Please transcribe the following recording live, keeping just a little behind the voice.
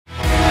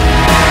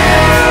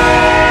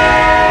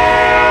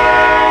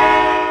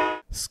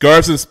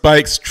Scarves and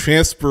Spikes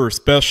transfer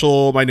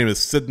special. My name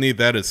is Sydney.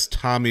 That is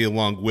Tommy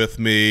along with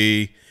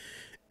me.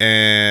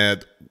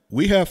 And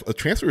we have a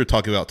transfer to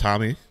talk about,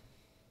 Tommy.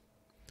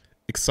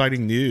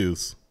 Exciting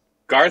news.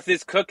 Garth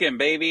is cooking,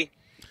 baby.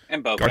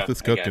 And Garth Boca,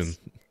 is I cooking. guess.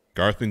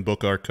 Garth and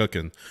Boca are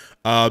cooking.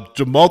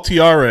 Jamal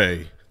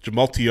Thiare.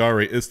 Jamal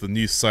Thiare is the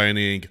new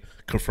signing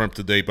confirmed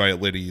today by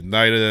Atlanta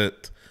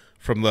United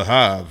from Le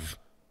Havre,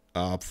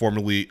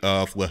 formerly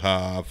of Le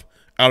Havre.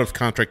 Out of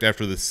contract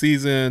after the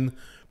season,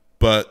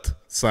 but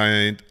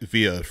signed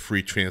via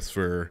free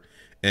transfer,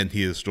 and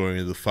he is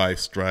joining the Five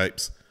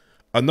Stripes.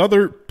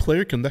 Another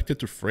player connected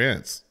to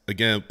France.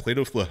 Again, played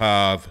with Le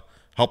Havre,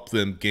 helped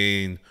them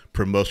gain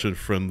promotion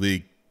from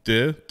Ligue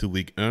 2 to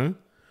Ligue 1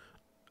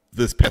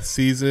 this past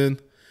season.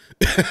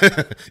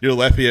 You're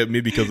laughing at me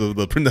because of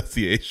the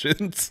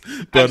pronunciations.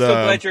 I'm But so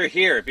glad you're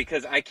here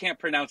because I can't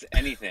pronounce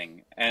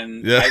anything.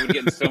 And yeah. I would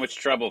get in so much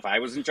trouble if I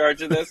was in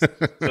charge of this.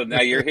 So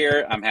now you're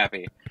here. I'm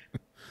happy.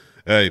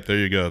 Hey, there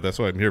you go. That's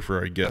what I'm here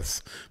for, I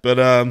guess. But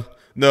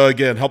no,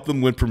 again, help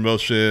them win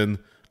promotion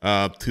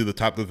to the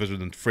top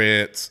division in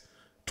France.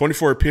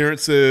 24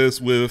 appearances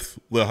with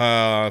Le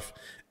Havre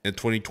in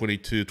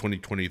 2022,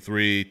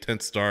 2023, 10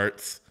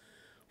 starts,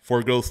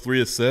 4 goals,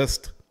 3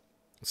 assists.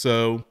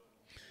 So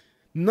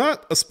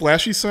not a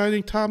splashy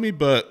signing, Tommy,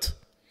 but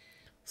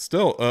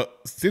still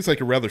seems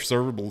like a rather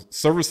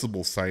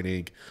serviceable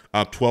signing.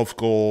 12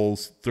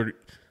 goals,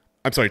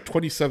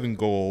 27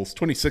 goals,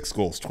 26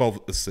 goals,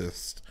 12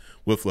 assists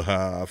with Le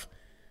Havre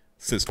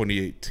since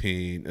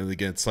 2018. And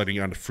again,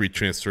 signing on a free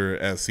transfer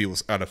as he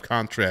was out of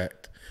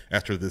contract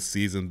after this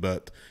season.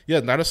 But yeah,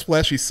 not a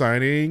splashy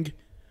signing.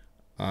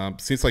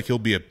 Seems like he'll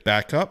be a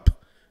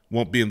backup.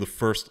 Won't be in the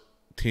first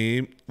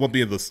team. Won't be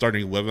in the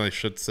starting 11, I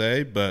should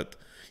say. But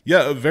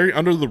yeah, a very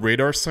under the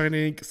radar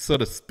signing, so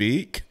to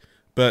speak.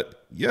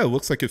 But yeah, it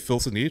looks like it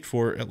fills a need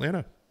for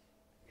Atlanta.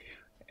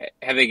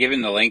 Have they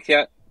given the length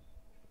yet?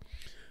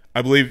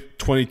 I believe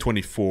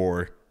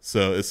 2024.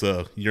 So it's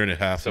a year and a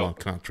half long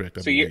So, contract,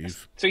 I so year,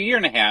 believe. so year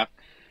and a half.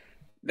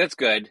 That's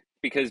good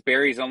because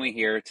Barry's only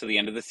here to the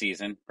end of the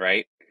season,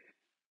 right?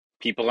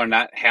 People are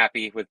not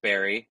happy with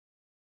Barry.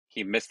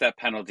 He missed that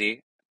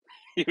penalty.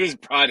 He was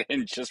brought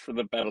in just for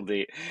the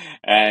penalty,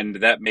 and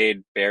that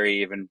made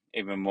Barry even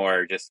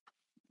more just,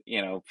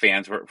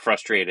 fans were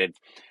frustrated.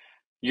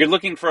 You're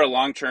looking for a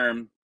long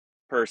term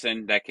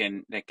person that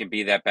can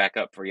be that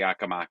backup for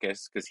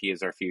Yakimakis because he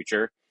is our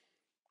future.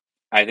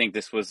 I think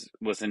this was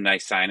a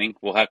nice signing.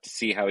 We'll have to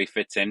see how he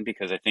fits in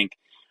because I think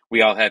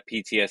we all have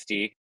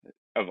PTSD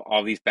of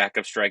all these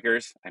backup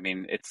strikers. I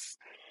mean, it's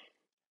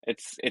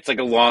like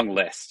a long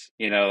list,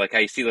 like how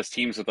you see those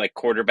teams with like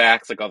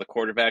quarterbacks, like all the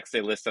quarterbacks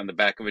they list on the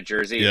back of a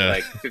jersey, Yeah.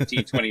 like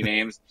 15, 20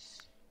 names.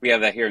 We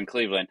have that here in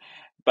Cleveland.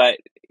 But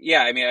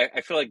yeah, I mean,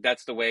 I feel like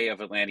that's the way of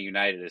Atlanta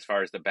United as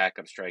far as the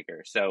backup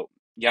striker. So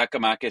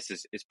Yakimakis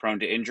is prone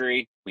to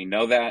injury. We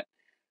know that.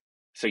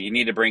 So you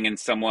need to bring in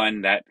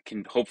someone that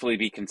can hopefully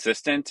be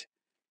consistent.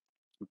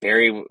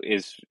 Barry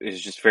is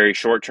just very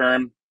short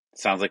term.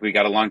 Sounds like we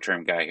got a long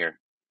term guy here.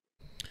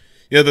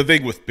 Yeah, the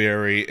thing with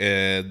Barry,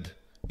 and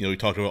we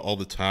talk about all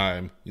the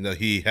time.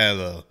 He had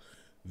a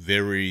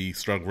very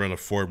strong run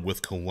of form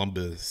with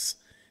Columbus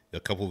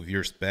a couple of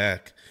years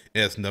back,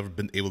 and has never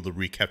been able to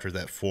recapture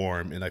that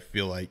form. And I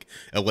feel like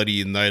Atlanta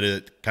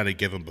United kind of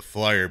gave him a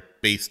flyer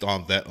based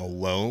on that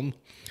alone,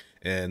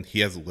 and he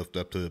hasn't lived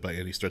up to it by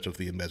any stretch of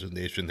the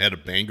imagination. Had a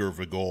banger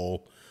of a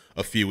goal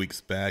a few weeks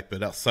back,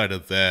 but outside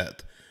of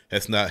that,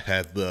 has not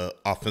had the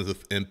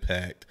offensive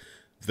impact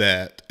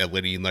that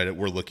Atlanta United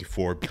were looking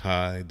for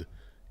behind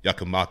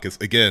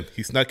Yakimakis. Again,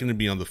 he's not going to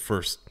be on the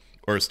first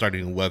or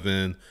starting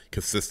 11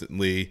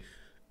 consistently,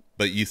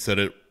 but you said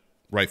it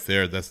right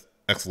there. That's an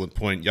excellent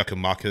point.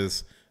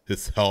 Yakimakis,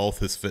 his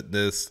health, his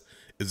fitness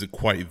isn't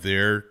quite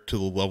there to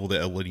the level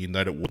that Atlanta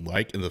United would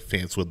like and the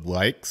fans would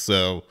like.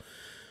 So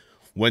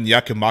when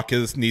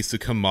Yakimakis needs to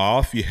come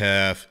off, you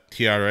have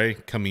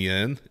Thiare coming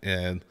in,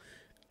 and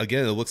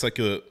again, it looks like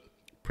a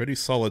pretty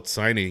solid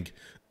signing.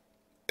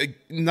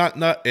 Not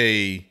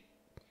a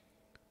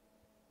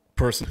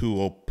person who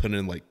will put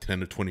in like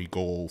 10 to 20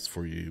 goals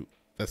for you.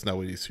 That's not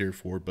what he's here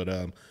for.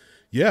 But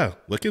yeah,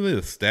 looking at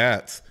the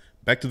stats,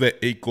 back to that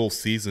 8-goal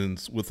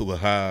seasons with Le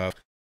Havre,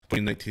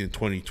 2019 and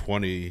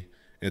 2020,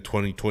 and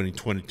 2020,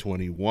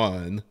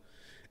 2021.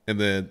 And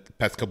then the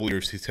past couple of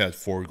years, he's had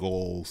 4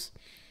 goals,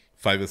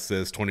 5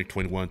 assists,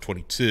 2021,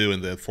 22,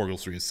 and then 4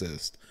 goals, 3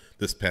 assists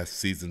this past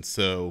season.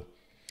 So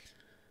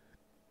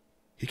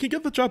he can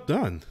get the job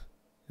done.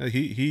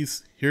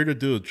 He's here to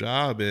do a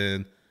job,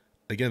 and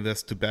again,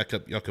 that's to back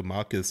up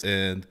Yakimakis.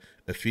 And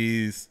if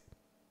he's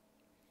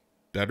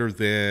better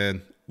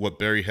than what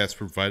Barry has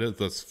provided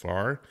thus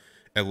far,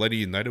 Atlanta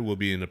United will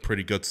be in a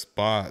pretty good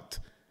spot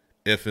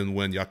if and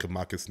when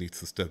Yakimakis needs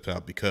to step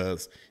out,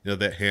 because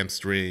that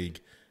hamstring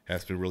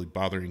has been really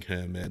bothering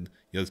him, and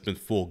it's been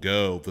full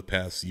go the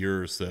past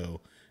year or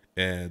so.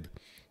 And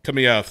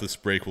coming out of this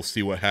break, we'll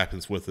see what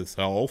happens with his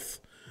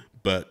health.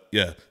 But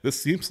yeah,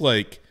 this seems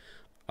like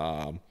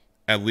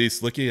at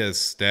least looking at his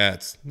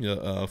stats,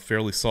 a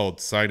fairly solid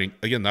signing.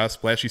 Again, not a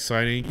splashy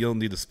signing. You don't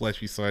need a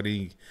splashy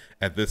signing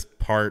at this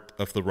part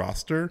of the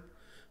roster.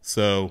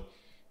 So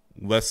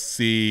let's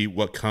see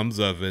what comes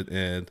of it.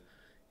 And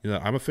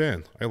I'm a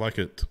fan. I like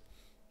it.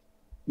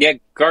 Yeah,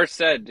 Garth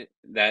said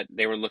that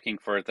they were looking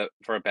for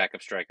a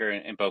backup striker,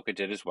 and Boca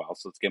did as well.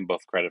 So let's give them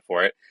both credit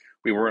for it.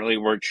 We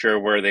weren't sure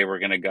where they were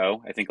going to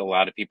go. I think a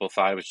lot of people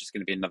thought it was just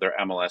going to be another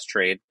MLS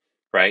trade,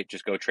 right?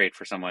 Just go trade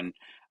for someone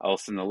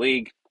else in the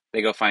league.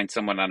 They go find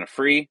someone on a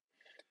free.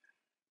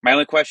 My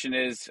only question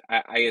is,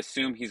 I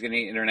assume he's going to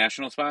need an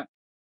international spot.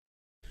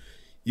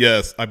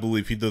 Yes, I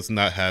believe he does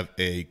not have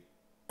a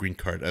green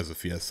card as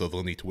of yet, so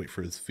they'll need to wait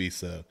for his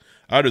visa.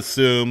 I'd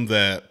assume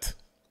that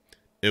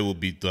it will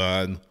be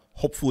done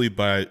hopefully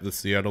by the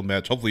Seattle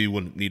match. Hopefully you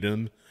wouldn't need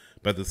him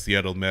by the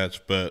Seattle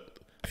match, but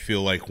I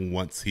feel like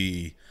once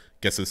he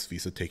gets his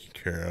visa taken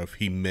care of,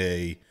 he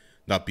may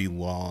not be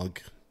long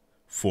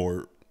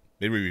for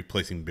maybe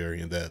replacing Barry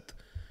in that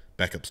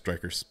backup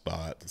striker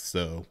spot.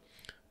 So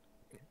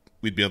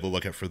we'd be able to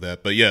look out for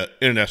that. But yeah,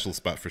 international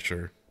spot for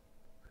sure.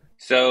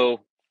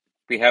 So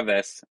we have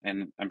this,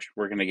 and I'm sure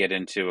we're going to get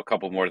into a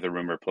couple more of the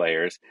rumor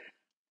players.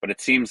 But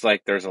it seems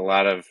like there's a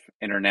lot of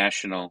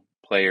international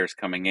players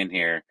coming in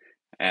here,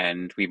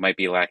 and we might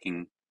be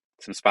lacking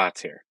some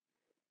spots here.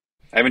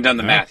 I haven't done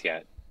the Yeah. math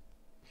yet.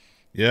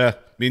 Yeah,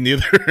 me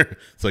neither.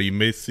 So you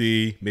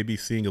maybe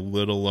seeing a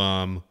little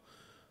a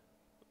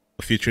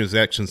few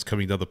transactions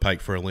coming down the pike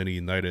for Atlanta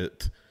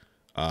United.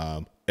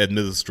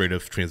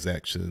 Administrative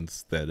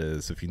transactions, that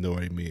is, if you know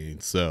what I mean.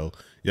 So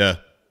yeah,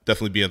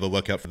 definitely be on the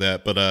lookout for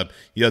that. But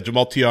yeah,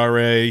 Jamal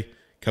Thiare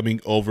coming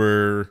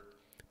over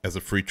as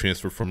a free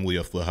transfer from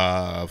Leaf Le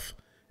Havre.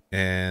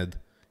 And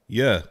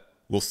yeah,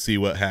 we'll see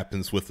what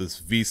happens with this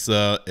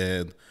visa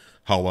and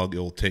how long it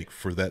will take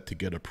for that to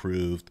get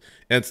approved.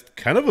 And it's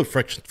kind of a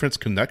French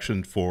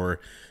connection for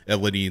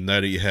Atlanta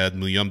United. You had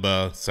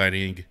Muyumba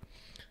signing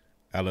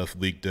out of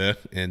Ligue 2,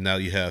 and now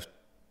you have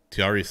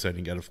Thiare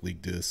signing out of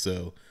Ligue 2.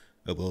 So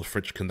a little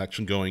French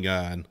connection going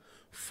on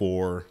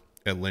for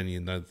Atlanta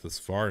United this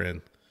far,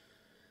 and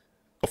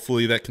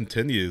hopefully that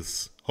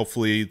continues.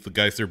 Hopefully the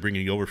guys they're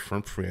bringing over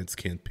from France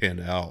can pan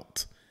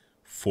out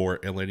for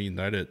Atlanta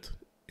United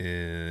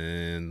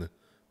in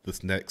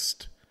this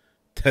next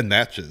 10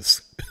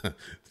 matches.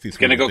 It's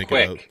going to go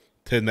quick.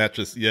 10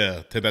 matches,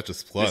 yeah, 10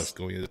 matches plus This,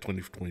 going into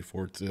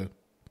 2024 too.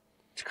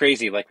 it's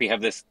crazy. Like we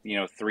have this,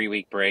 3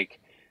 week break,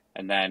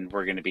 and then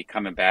we're going to be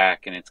coming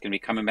back, and it's going to be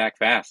coming back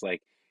fast.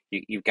 Like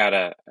you've got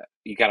a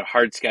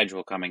hard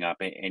schedule coming up,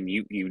 and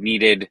you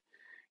needed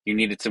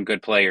some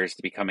good players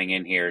to be coming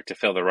in here to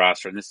fill the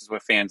roster. And this is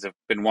what fans have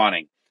been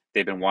wanting.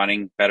 They've been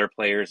wanting better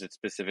players at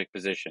specific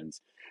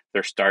positions.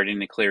 They're starting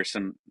to clear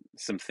some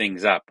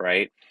things up,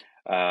 right?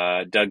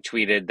 Doug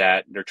tweeted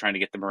that they're trying to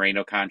get the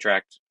Moreno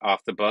contract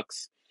off the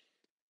books.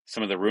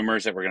 Some of the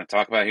rumors that we're going to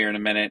talk about here in a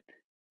minute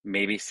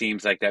maybe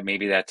seems like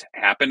maybe that's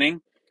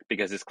happening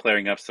because it's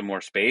clearing up some more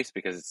space,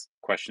 because the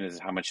question is,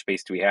 how much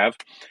space do we have?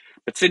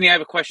 But Sydney, I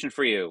have a question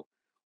for you.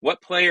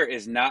 What player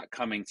is not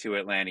coming to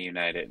Atlanta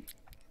United?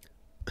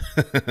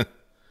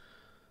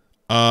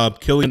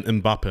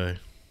 Kylian Mbappe.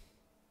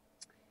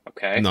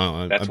 Okay,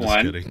 No, that's I'm just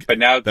one. kidding. But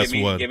now That's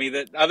one. give me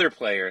the other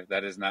player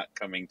that is not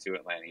coming to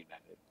Atlanta United.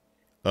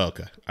 Oh,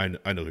 okay, I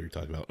know who you're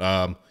talking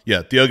about.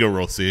 Yeah, Diego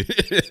Rossi.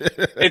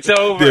 It's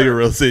over. Diego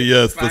Rossi,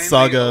 yes, the Finally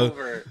saga,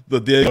 over. the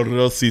Diego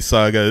Rossi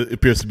saga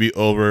appears to be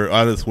over,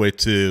 on its way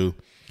to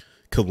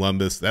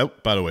Columbus.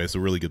 That, by the way, is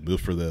a really good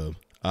move for them.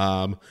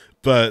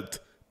 But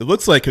it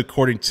looks like,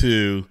 according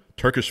to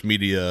Turkish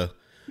media,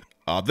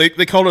 they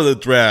called it a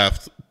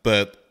draft,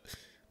 but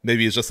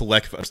maybe it's just a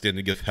lack of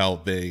understanding of how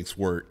things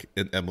work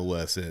in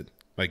MLS. And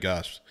my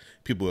gosh,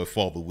 people who have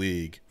followed the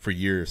league for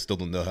years still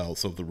don't know how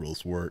some of the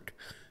rules work,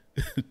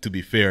 to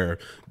be fair.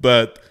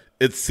 But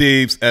it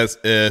seems as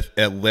if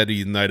Atlanta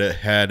United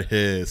had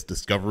his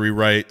discovery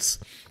rights,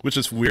 which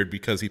is weird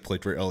because he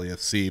played for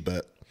LAFC.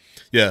 But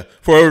yeah,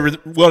 for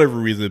whatever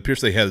reason, it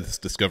appears they had his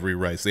discovery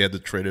rights. They had to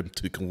trade him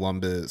to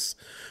Columbus.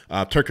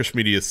 Turkish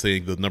media is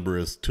saying the number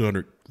is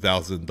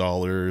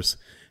 $200,000.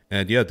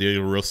 And yeah,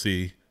 Diego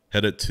Rossi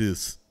headed to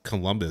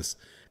Columbus,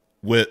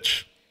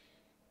 which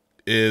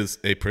is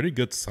a pretty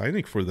good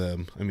signing for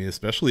them. I mean,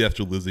 especially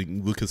after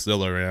losing Lucas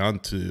Del Real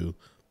to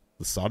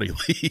the Saudi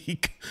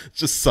League,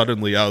 just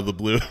suddenly out of the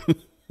blue.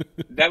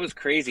 That was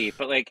crazy.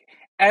 But like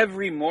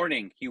every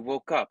morning you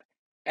woke up,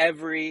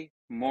 every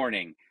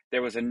morning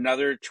there was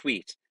another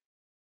tweet,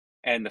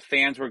 and the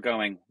fans were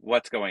going,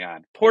 "What's going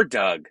on?" Poor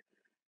Doug.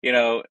 You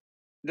know,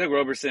 Doug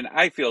Roberson,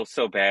 I feel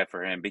so bad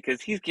for him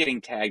because he's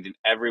getting tagged in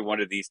every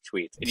one of these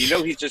tweets. And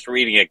he's just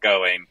reading it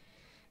going,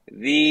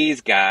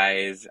 these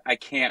guys, I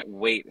can't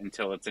wait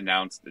until it's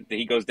announced that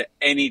he goes to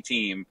any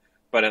team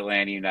but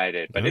Atlanta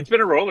United. But it's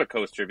been a roller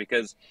coaster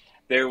because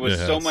there was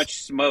so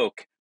much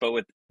smoke,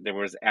 but there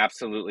was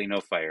absolutely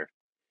no fire.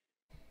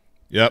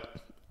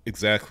 Yep,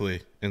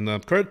 exactly.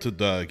 And credit to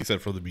Doug. He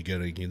said from the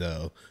beginning,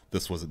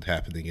 this wasn't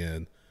happening,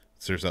 and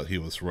turns out he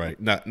was right.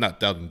 Not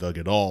doubting Doug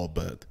at all,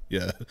 but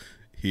yeah,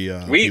 He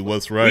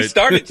was We right.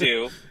 started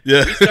to.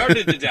 Yeah. We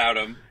started to doubt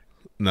him.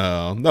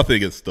 No, nothing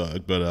against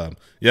Doug, but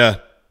yeah,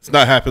 it's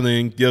not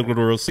happening. Diego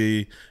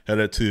Rossi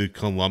headed to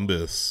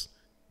Columbus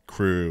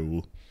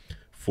Crew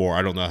for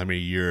I don't know how many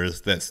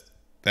years. That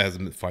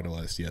hasn't been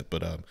finalized yet,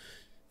 but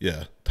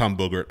yeah, Tom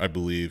Bogert, I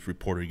believe,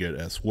 reporting it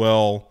as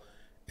well,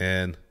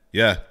 and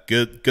yeah,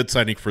 good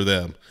signing for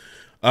them.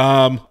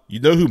 You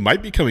know who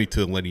might be coming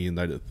to Atlanta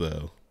United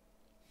though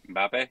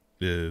Mbappe?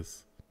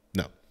 is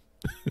no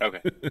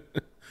Okay.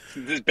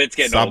 This bit's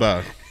getting old.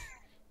 Saba.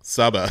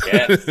 Saba.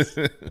 Yes.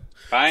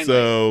 Finally.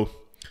 So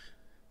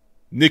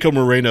Nico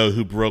Moreno,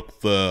 who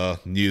broke the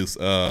news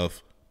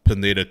of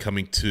Pineda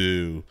coming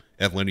to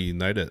Atlanta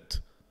United,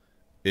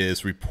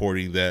 is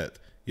reporting that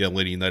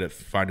Atlanta United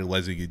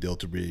finalizing a deal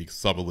to bring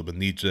Saba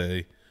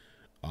Lobjanidze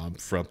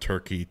from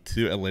Turkey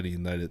to Atlanta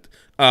United.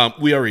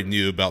 We already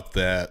knew about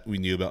that. We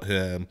knew about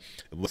him.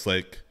 It looks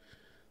like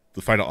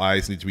the final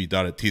I's need to be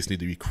dotted, T's need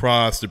to be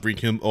crossed to bring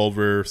him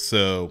over.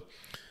 So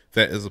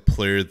that is a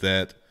player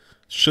that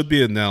should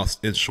be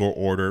announced in short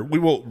order. We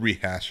won't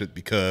rehash it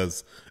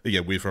because,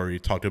 again, we've already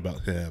talked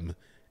about him.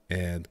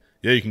 And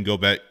yeah, you can go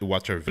back and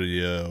watch our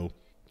video.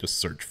 Just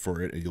search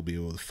for it and you'll be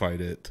able to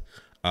find it.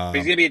 But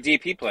he's going to be a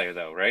DP player,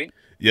 though, right?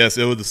 Yes,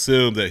 it would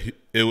assume that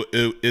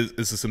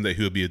it's assumed that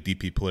he would be a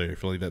DP player,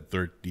 filling that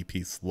third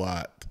DP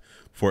slot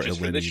for Just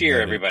Atlanta for this year,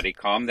 United. everybody,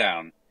 calm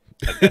down.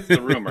 That's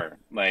the rumor.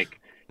 Like,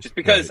 just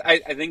because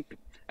Right. I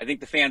think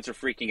the fans are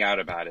freaking out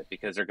about it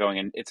because they're going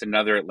and it's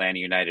another Atlanta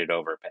United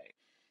overpay.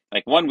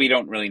 Like one, we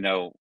don't really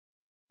know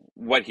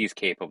what he's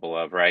capable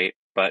of, right?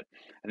 But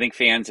I think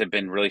fans have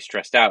been really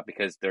stressed out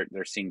because they're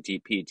seeing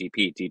DP,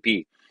 DP,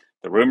 DP.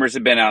 The rumors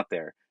have been out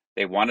there.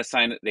 They want to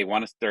sign. They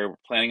want to. They're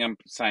planning on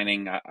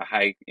signing a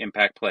high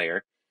impact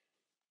player.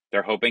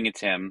 They're hoping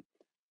it's him,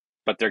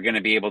 but they're going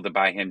to be able to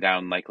buy him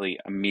down likely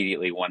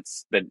immediately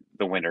once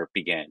the winter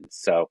begins.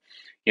 So,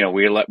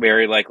 we're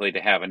very likely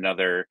to have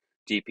another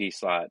DP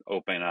slot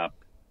open up,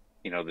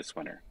 this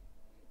winter.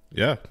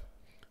 Yeah.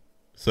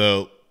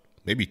 So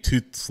maybe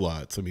two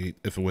slots. I mean,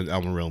 if and when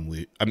Almiron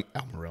leave, I'm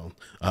Almiron,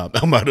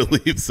 Almada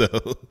leaves. So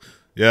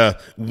yeah,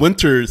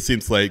 winter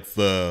seems like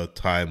the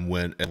time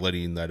when Atlanta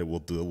United will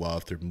do a lot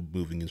of their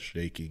moving and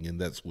shaking,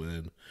 and that's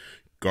when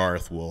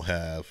Garth will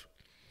have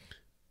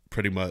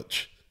pretty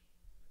much,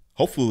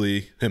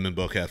 hopefully, him and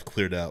Boca have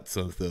cleared out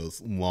some of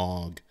those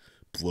long,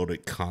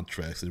 bloated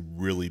contracts and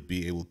really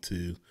be able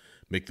to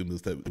make the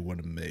moves that we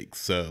want to make.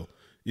 So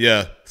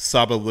yeah,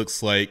 Saba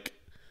looks like,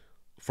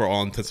 for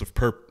all intents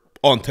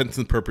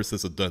and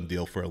purposes, a done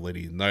deal for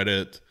Atlanta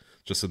United.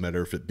 Just a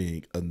matter of it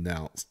being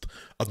announced.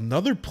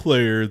 Another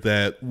player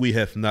that we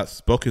have not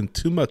spoken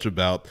too much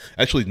about,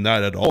 actually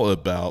not at all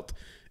about,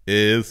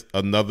 is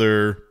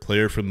another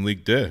player from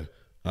Ligue 2.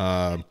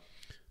 Xande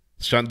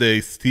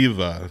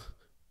Silva,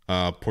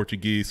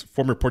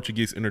 former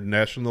Portuguese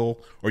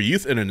international, or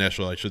youth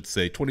international, I should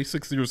say,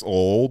 26 years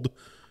old.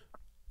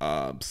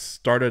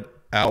 Started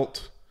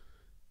out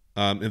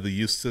in the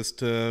youth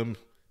system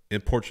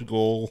in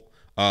Portugal.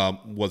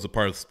 Was a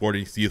part of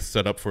Sporting youth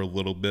setup for a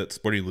little bit,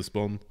 Sporting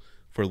Lisbon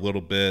for a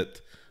little bit.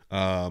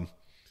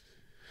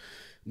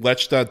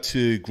 Latched on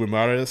to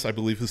Guimarães, I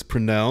believe is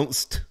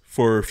pronounced,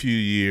 for a few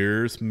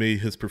years. Made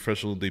his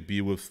professional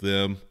debut with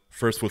them,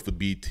 first with the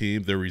B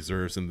team, their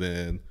reserves, and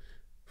then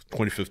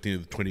 2015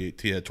 to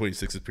 2018 had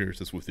 26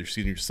 appearances with their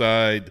senior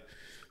side.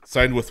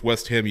 Signed with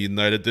West Ham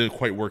United, didn't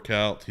quite work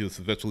out. He was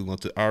eventually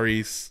loaned to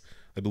Aris,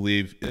 I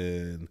believe,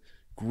 in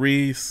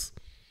Greece.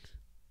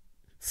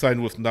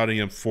 Signed with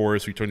Nottingham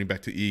Forest, returning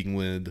back to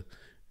England.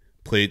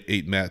 Played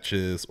 8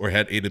 matches, or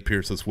had 8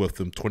 appearances with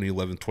them,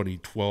 2011,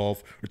 2012,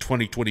 or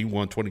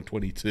 2021,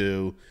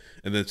 2022.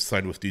 And then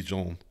signed with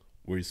Dijon,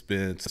 where he's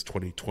been since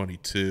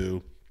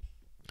 2022.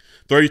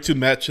 32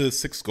 matches,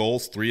 6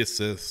 goals, 3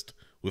 assists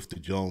with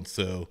Dijon.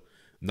 So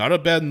not a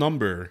bad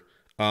number.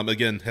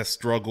 Again, has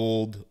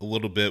struggled a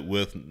little bit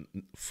with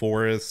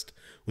Forest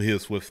when he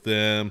was with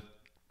them.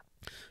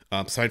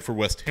 Signed for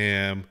West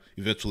Ham,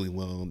 eventually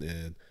loaned,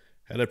 and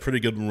had a pretty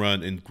good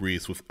run in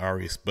Greece with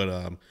Aris.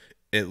 But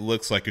it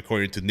looks like,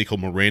 according to Nico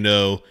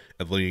Moreno,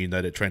 Atlanta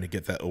United trying to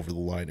get that over the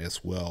line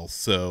as well.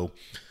 So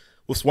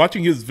was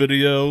watching his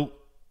video,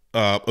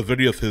 a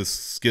video of his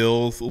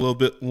skills a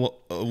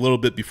little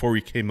bit before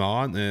he came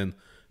on, and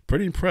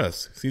pretty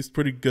impressed. Seems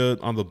pretty good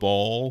on the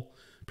ball,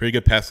 pretty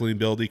good passing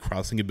ability,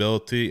 crossing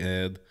ability,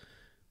 and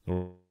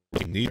what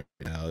we need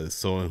right now is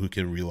someone who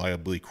can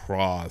reliably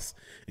cross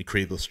and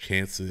create those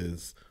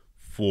chances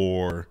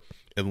for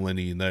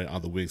Atlanta United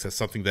on the wings. That's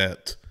something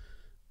that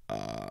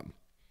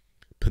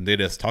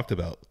Pineda has talked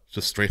about,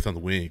 just strength on the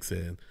wings,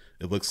 and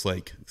it looks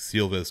like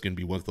Silva is going to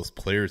be one of those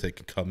players that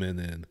can come in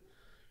and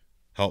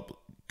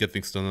help get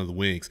things done on the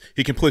wings.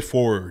 He can play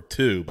forward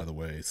too, by the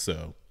way,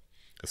 so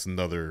that's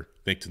another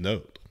thing to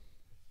note.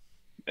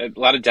 A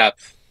lot of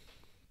depth,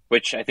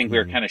 which I think we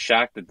were Mm-hmm. kind of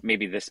shocked that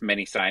maybe this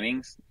many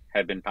signings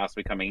had been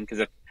possibly coming in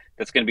because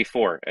that's going to be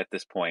 4 at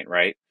this point,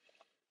 right?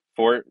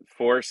 Four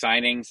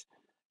signings.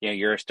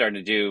 You're starting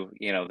to do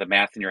the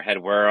math in your head.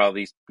 Where are all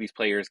these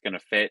players going to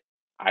fit?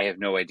 I have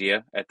no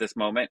idea at this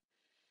moment.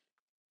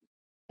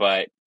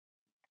 but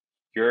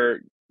you're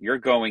you're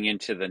going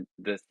into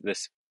this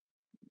as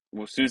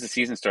soon as the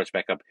season starts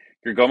back up,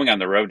 you're going on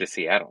the road to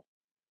Seattle,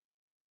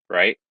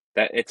 right?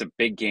 That it's a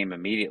big game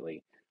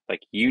immediately.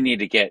 Like you need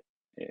to get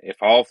if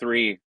all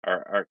three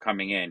are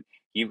coming in,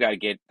 you've got to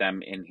get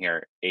them in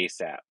here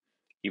ASAP.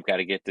 You've got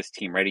to get this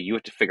team ready. You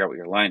have to figure out what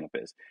your lineup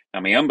is.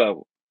 Now,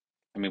 Muyumba,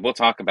 I mean, we'll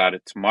talk about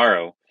it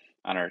tomorrow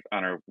on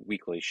our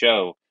weekly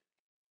show.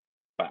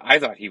 But I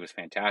thought he was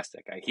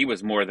fantastic. He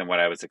was more than what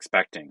I was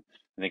expecting.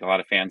 I think a lot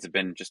of fans have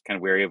been just kind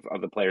of wary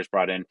of the players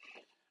brought in.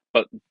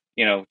 But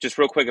just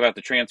real quick about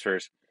the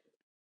transfers.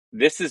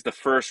 This is the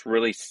first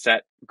really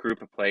set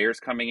group of players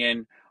coming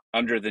in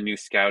under the new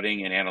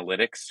scouting and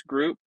analytics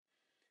group.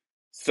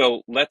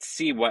 So let's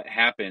see what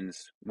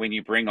happens when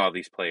you bring all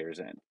these players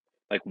in.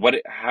 Like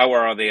how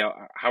are they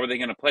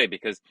going to play?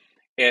 Because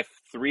if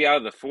 3 out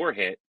of the 4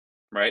 hit,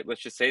 right?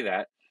 Let's just say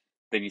that,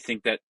 then you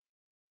think that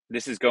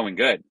this is going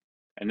good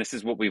and this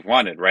is what we've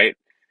wanted, right?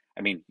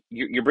 I mean,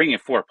 you're bringing in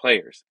 4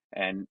 players,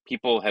 and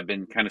people have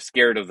been kind of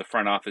scared of the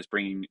front office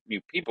bringing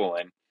new people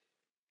in.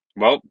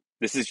 Well,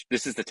 this is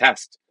the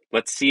test.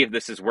 Let's see if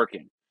this is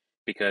working,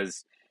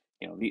 because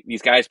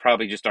these guys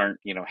probably just aren't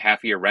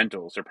half-year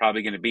rentals. They're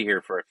probably going to be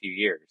here for a few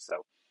years.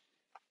 So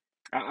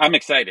I'm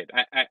excited.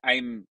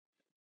 I'm.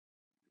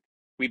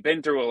 We've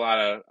been through a lot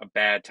of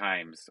bad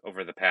times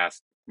over the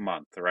past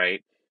month,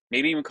 right?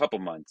 Maybe even a couple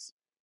months.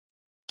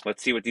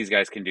 Let's see what these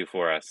guys can do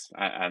for us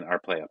on our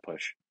playoff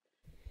push.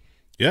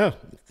 Yeah,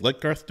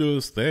 let Garth do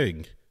his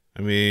thing.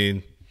 I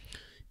mean,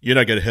 you're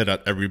not going to hit on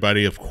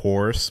everybody, of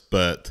course,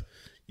 but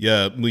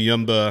yeah,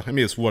 Muyumba, I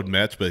mean, it's one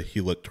match, but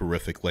he looked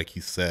terrific, like he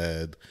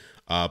said.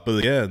 But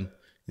again,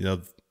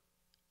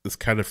 this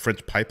kind of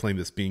French pipeline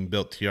that's being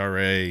built,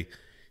 Thiare,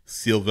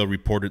 Silva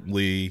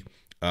reportedly,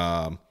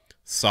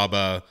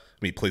 Saba,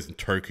 I mean, he plays in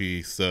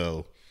Turkey,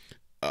 so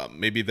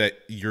maybe that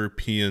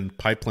European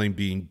pipeline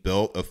being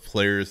built of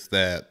players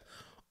that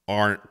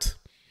aren't,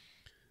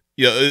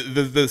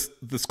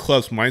 this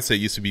club's mindset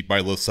used to be buy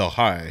low, sell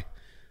high.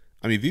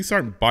 I mean, these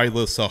aren't buy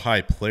low, sell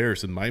high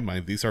players in my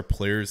mind. These are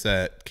players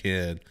that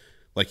can,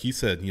 like you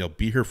said,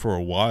 be here for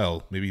a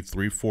while, maybe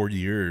 3-4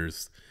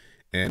 years,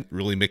 and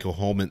really make a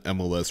home in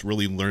MLS,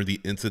 really learn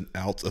the ins and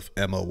outs of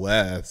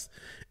MLS,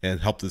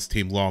 and help this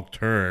team long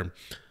term.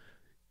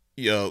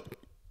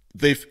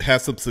 They've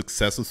had some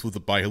successes with the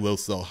buy low,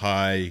 sell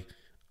high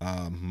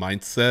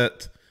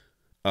mindset.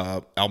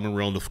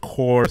 Almiron, of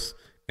course,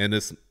 and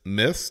it's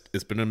missed.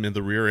 It's been in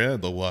the rear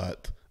end a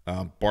lot.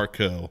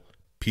 Barco,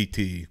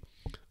 PT,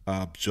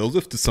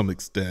 Joseph to some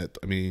extent.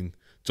 I mean,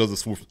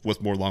 Joseph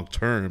was more long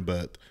term,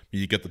 but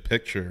you get the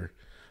picture.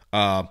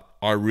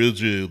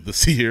 Arruju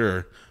this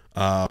year.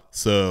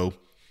 So,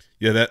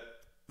 yeah, that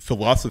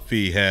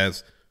philosophy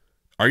has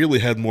arguably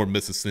had more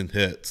misses than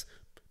hits.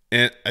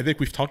 And I think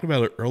we've talked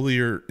about it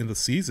earlier in the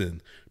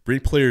season.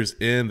 Bring players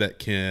in that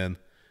can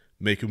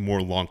make a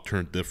more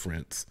long-term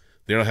difference.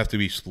 They don't have to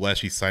be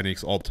flashy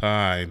signings all the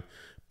time.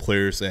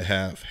 Players that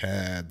have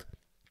had,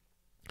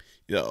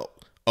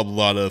 a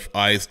lot of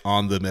eyes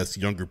on them as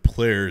younger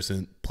players,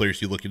 and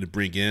players you're looking to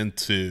bring in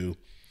to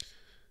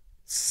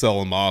sell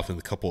them off in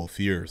a couple of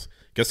years.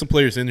 Get some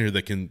players in here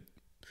that can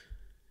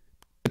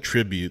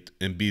contribute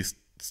and be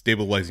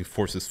stabilizing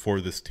forces for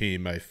this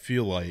team. I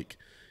feel like,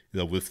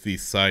 with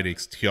these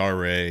signings,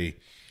 Thiare,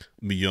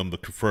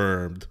 Muyumba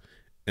confirmed,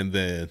 and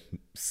then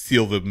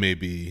Silva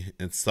maybe,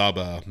 and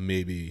Saba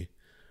maybe,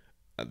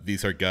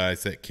 these are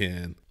guys that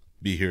can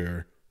be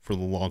here for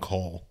the long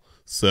haul.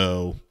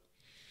 So,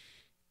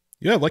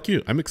 yeah, like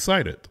you, I'm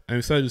excited. I'm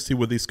excited to see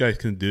what these guys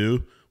can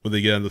do when they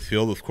get on the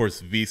field. Of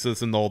course,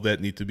 visas and all that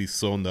need to be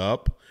sewn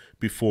up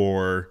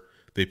before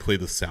they play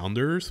the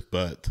Sounders.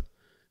 But,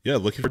 yeah,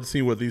 looking forward to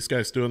seeing what these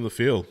guys do on the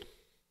field.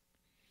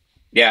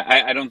 Yeah,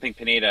 I don't think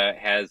Pineda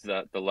has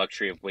the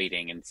luxury of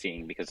waiting and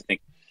seeing, because I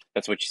think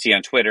that's what you see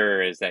on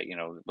Twitter is that,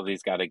 well,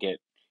 he's got to get,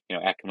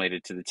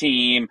 acclimated to the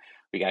team.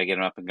 We got to get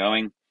him up and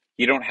going.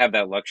 You don't have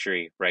that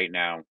luxury right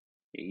now.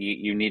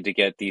 You need to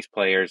get these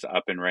players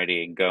up and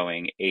ready and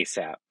going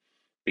ASAP,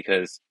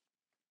 because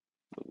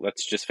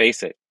let's just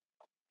face it,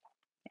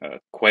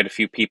 quite a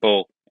few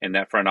people in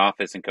that front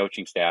office and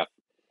coaching staff,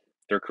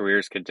 their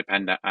careers could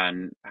depend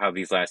on how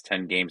these last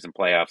 10 games and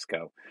playoffs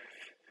go.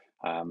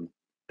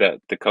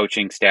 The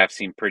coaching staff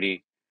seemed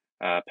pretty,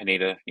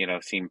 Pineda,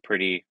 seemed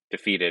pretty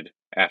defeated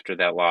after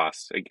that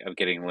loss of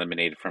getting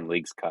eliminated from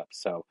League's Cup.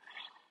 So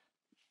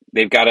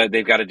they've got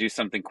to do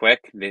something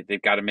quick.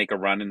 They've got to make a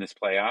run in this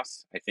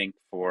playoffs, I think,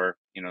 for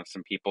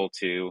some people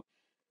to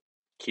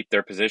keep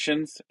their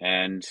positions,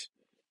 and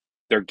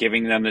they're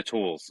giving them the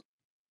tools.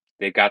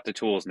 They've got the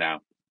tools now.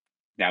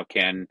 Now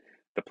can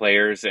the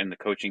players and the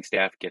coaching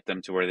staff get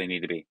them to where they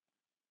need to be?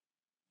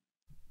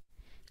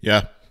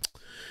 Yeah.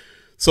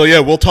 So, yeah,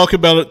 we'll talk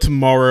about it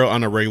tomorrow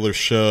on a regular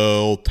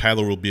show.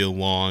 Tyler will be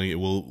along.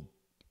 It will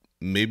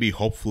maybe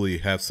hopefully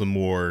have some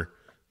more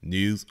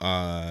news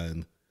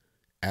on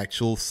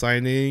actual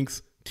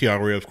signings.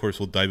 Thiare, of course,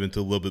 will dive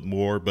into a little bit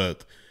more,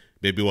 but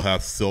maybe we'll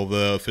have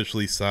Silva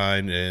officially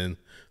signed and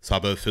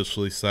Saba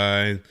officially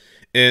signed.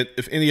 And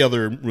if any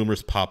other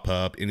rumors pop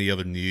up, any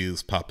other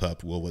news pop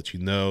up, we'll let you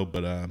know.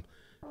 But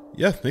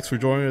yeah, thanks for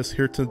joining us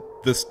here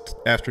this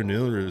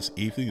afternoon or this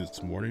evening,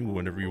 this morning,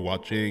 whenever you're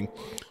watching.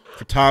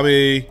 For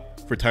Tommy,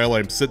 for Tyler,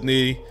 I'm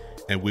Sydney,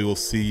 and we will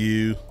see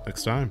you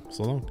next time.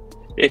 So long.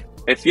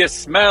 If you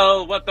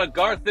smell what the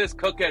Garth is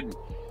cooking.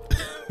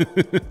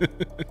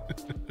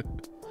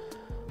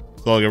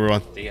 So long,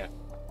 everyone. See ya.